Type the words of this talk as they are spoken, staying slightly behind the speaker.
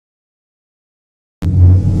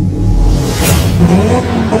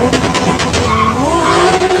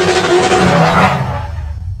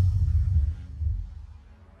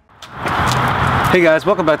Hey guys,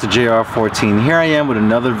 welcome back to JR14. Here I am with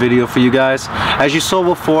another video for you guys. As you saw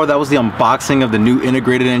before, that was the unboxing of the new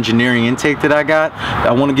integrated engineering intake that I got.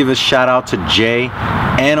 I want to give a shout out to Jay,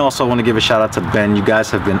 and also I want to give a shout out to Ben. You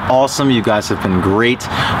guys have been awesome. You guys have been great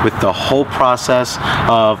with the whole process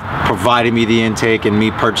of providing me the intake and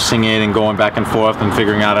me purchasing it and going back and forth and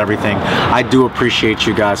figuring out everything. I do appreciate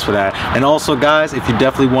you guys for that. And also guys, if you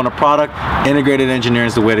definitely want a product, integrated engineering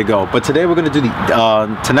is the way to go. But today we're going to do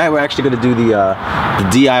tonight we're actually going to do the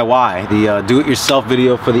DIY, the do-it-yourself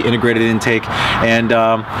video for the integrated intake. And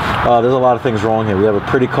there's a lot of things wrong here. We have a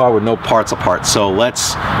pretty car with no parts apart, so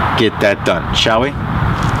let's get that done, shall we?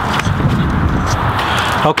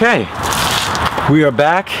 Okay, we are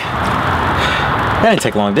back. That didn't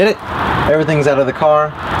take long, did it? Everything's out of the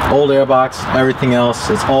car, old airbox, everything else,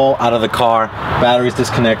 it's all out of the car. Batteries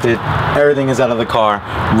disconnected, everything is out of the car,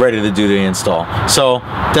 ready to do the install. So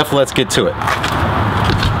definitely let's get to it.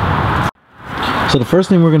 So the first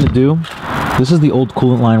thing we're going to do, this is the old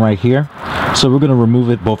coolant line right here. So we're going to remove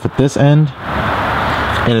it both at this end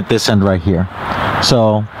and at this end right here.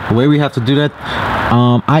 So the way we have to do that,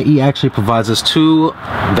 IE actually provides us two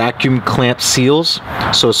vacuum clamp seals.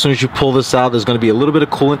 So as soon as you pull this out, there's going to be a little bit of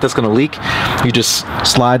coolant that's going to leak. You just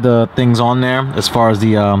slide the things on there as far as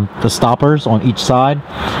the stoppers on each side,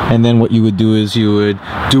 and then what you would do is you would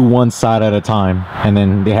do one side at a time, and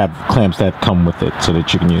then they have clamps that come with it so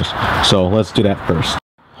that you can use. So let's do that first.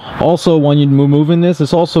 Also, when you're moving this,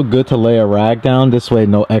 it's also good to lay a rag down. This way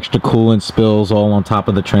no extra coolant spills all on top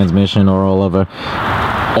of the transmission or all over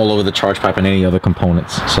the charge pipe and any other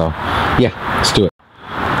components. So yeah, let's do it.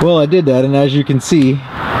 Well, I did that, and as you can see,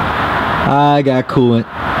 I got coolant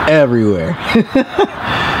everywhere.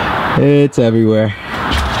 It's everywhere.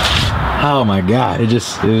 Oh my god, it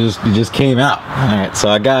just came out. All right, so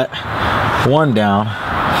I got one down.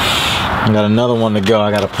 I got another one to go.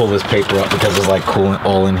 I got to pull this paper up because there's like coolant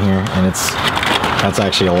all in here, and that's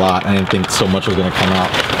actually a lot. I didn't think so much was gonna come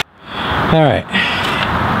out. All right.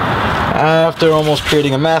 After almost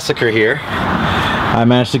creating a massacre here, I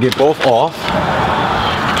managed to get both off.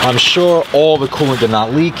 I'm sure all the coolant did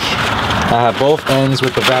not leak. I have both ends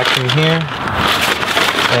with the vacuum here,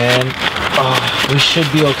 and we should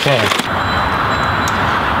be okay.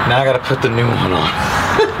 Now I gotta put the new one on.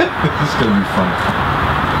 This is gonna be fun.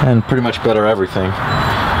 And pretty much better everything.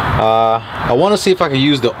 I want to see if I can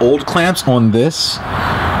use the old clamps on this.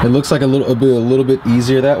 It looks like a little bit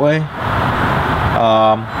easier that way.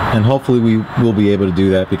 And hopefully we will be able to do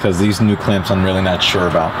that, because these new clamps I'm really not sure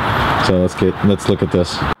about. So let's look at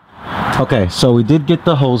this. Okay, so we did get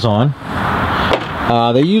the hose on.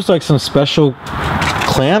 They use like some special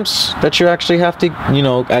clamps that you actually have to,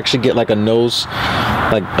 actually get like a nose,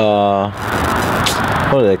 like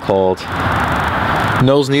what are they called?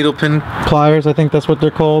 Nose needle pin pliers, I think that's what they're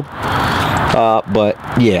called. But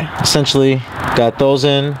yeah, essentially got those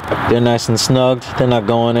in. They're nice and snugged. They're not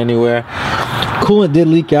going anywhere. Coolant did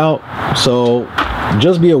leak out, so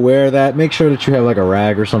just be aware of that. Make sure that you have like a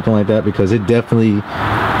rag or something like that, because it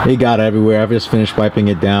got everywhere. I've just finished wiping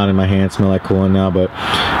it down and my hands smell like coolant now. But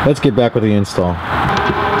let's get back with the install.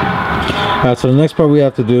 Alright, so the next part we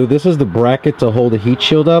have to do, this is the bracket to hold the heat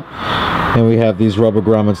shield up, and we have these rubber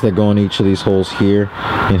grommets that go in each of these holes here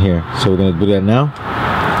and here. So we're going to do that now.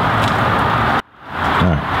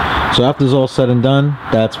 Alright, so after it's all said and done,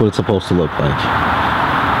 that's what it's supposed to look like.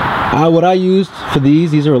 What I used for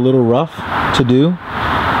these are a little rough to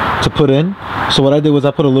put in. So what I did was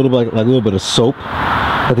I put a little bit of soap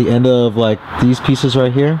at the end of like these pieces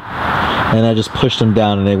right here, and I just pushed them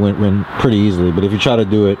down, and they went pretty easily. But if you try to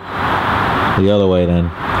do it the other way,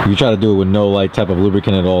 then if you try to do it with no like type of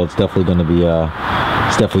lubricant at all, it's definitely going to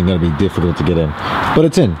be difficult to get in. But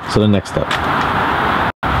it's in. So the next step,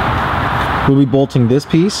 we'll be bolting this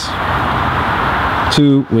piece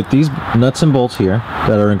with these nuts and bolts here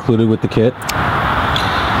that are included with the kit,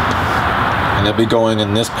 and they'll be going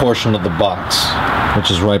in this portion of the box, which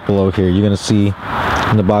is right below here. You're going to see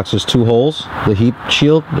in the box there's two holes. The heat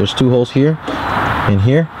shield, there's two holes here and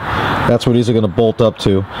here. That's where these are going to bolt up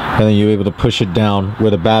to, and then you're able to push it down where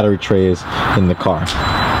the battery tray is in the car. So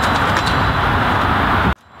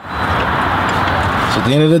at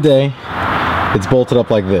the end of the day, it's bolted up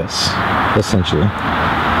like this, essentially,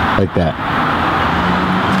 like that.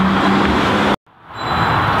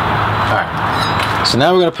 So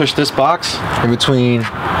now we're going to push this box in between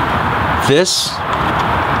this,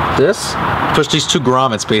 push these two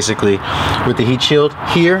grommets basically with the heat shield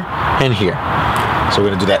here and here. So we're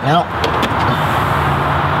going to do that now.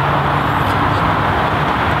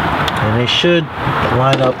 And they should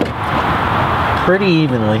line up pretty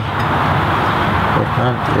evenly.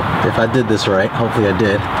 If I did this right, hopefully I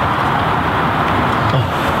did.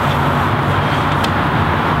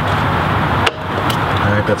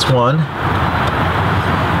 right, that's one.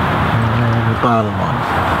 And the bottom one.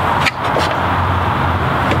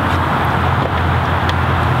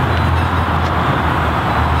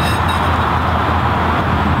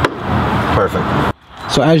 Perfect.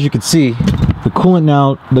 So as you can see, the coolant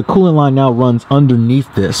line now runs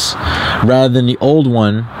underneath this rather than the old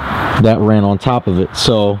one that ran on top of it.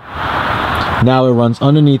 So now it runs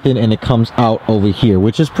underneath it and it comes out over here,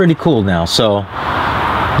 which is pretty cool now. So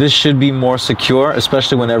this should be more secure,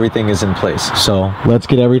 especially when everything is in place. So let's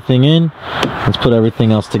get everything in. Let's put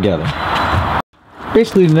everything else together.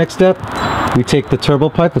 Basically, the next step, we take the turbo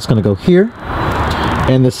pipe that's going to go here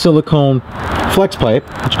and the silicone flex pipe,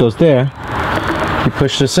 which goes there. You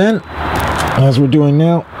push this in, as we're doing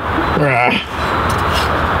now.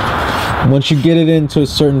 Once you get it into a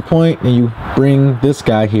certain point, and you bring this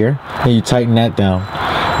guy here, and you tighten that down.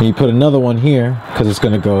 And you put another one here, because it's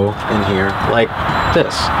going to go in here like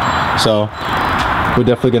this. So, we're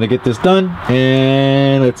definitely going to get this done,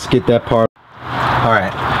 and let's get that part.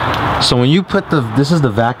 Alright, so when you put this is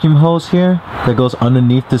the vacuum hose here, that goes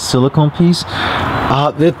underneath this silicone piece.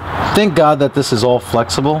 Thank God that this is all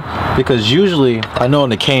flexible, because usually I know on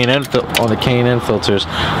the K&N filters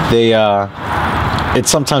it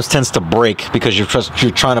sometimes tends to break because you're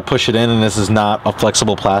trying to push it in, and this is not a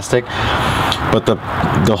flexible plastic. But the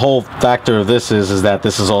whole factor of this is that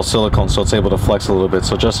this is all silicone, so it's able to flex a little bit.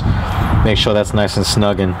 So just make sure that's nice and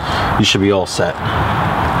snug, and you should be all set.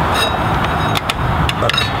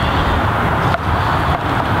 Okay.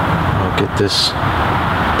 I'll get this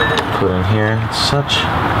put in here and such.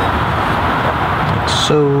 Like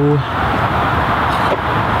so.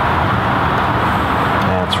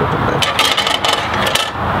 That's really good.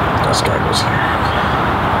 This guy goes here.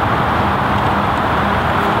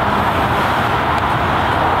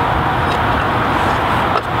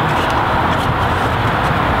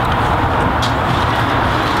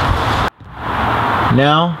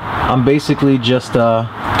 Now I'm basically just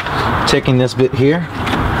taking this bit here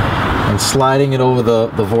and sliding it over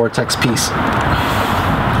the vortex piece. Oh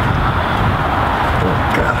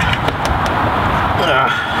God.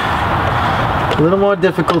 A little more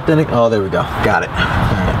difficult than it. Oh, there we go. Got it. All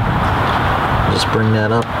right. Just bring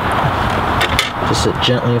that up. Just sit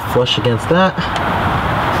gently flush against that.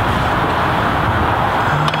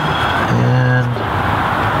 And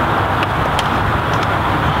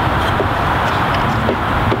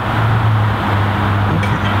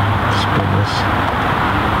okay, just bring this.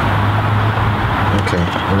 Okay,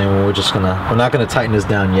 and then we're not gonna tighten this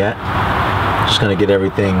down yet. Just gonna get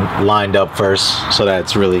everything lined up first so that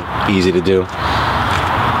it's really easy to do.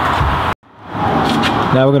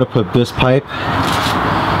 Now we're gonna put this pipe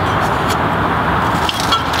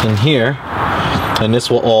in here, and this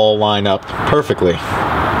will all line up perfectly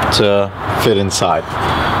to fit inside.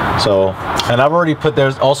 So, and I've already put,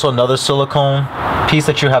 there's also another silicone piece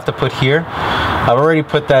that you have to put here. I've already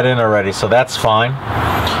put that in already, so that's fine.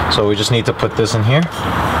 So we just need to put this in here.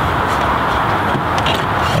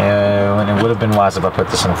 And it would have been wise if I put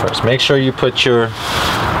this in first. Make sure you put your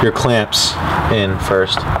clamps in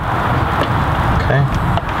first. Okay,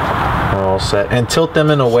 we're all set. And tilt them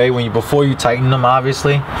in a way before you tighten them.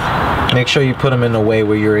 Obviously, make sure you put them in a way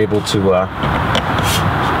where you're able to.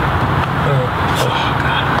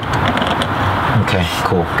 Okay,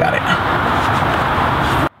 cool, got it.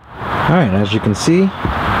 All right, as you can see,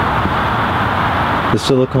 the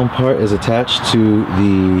silicone part is attached to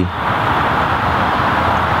the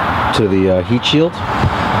heat shield,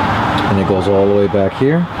 and it goes all the way back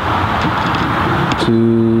here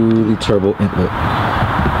to the turbo inlet.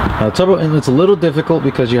 Now, the turbo inlet's a little difficult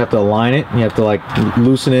because you have to align it, and you have to like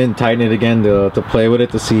loosen it and tighten it again to play with it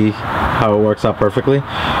to see how it works out perfectly,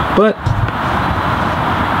 but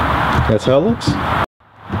that's how it looks.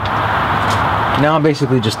 Now I'm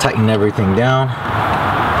basically just tightening everything down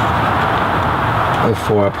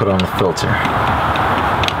before I put on the filter.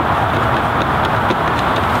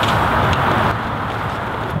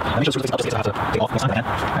 Make sure this is up, so I have to take off the side of the head.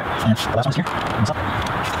 Alright, and the last one's here. And this up.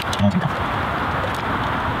 And we go.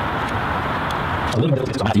 A little bit of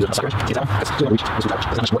this, so I have to use it on suckers. See that one? It's still reach. There's not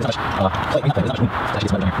much wood. There's not much plate. There's not much wood. Actually,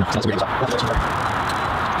 it's not here. So that's where it goes up. That's where it goes up.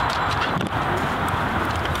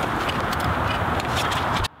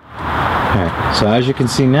 Alright, so as you can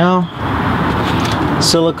see now,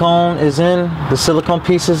 silicone is in. The silicone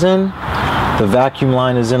piece is in. The vacuum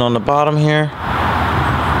line is in on the bottom here.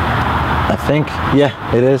 I think, yeah,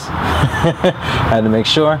 it is. Had to make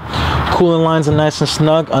sure. Coolant lines are nice and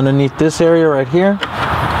snug underneath this area right here.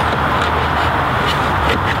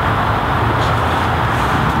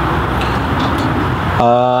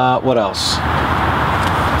 What else?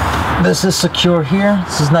 This is secure here.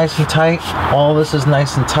 This is nice and tight. All this is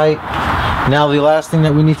nice and tight. Now the last thing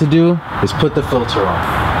that we need to do is put the filter on.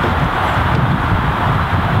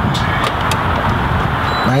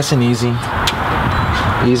 Nice and easy.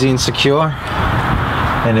 Easy and secure.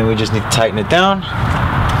 And then we just need to tighten it down.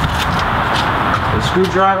 The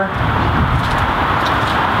screwdriver.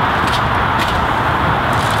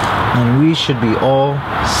 And we should be all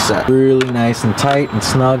set. Really nice and tight and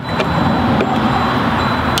snug.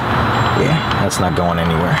 Yeah, that's not going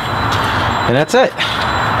anywhere. And that's it.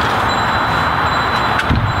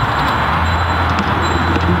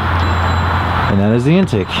 And that is the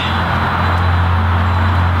intake.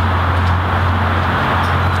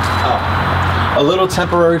 Oh, a little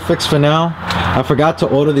temporary fix for now. I forgot to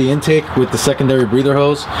order the intake with the secondary breather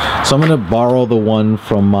hose, so I'm gonna borrow the one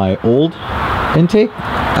from my old intake,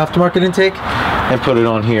 aftermarket intake, and put it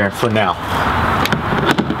on here for now.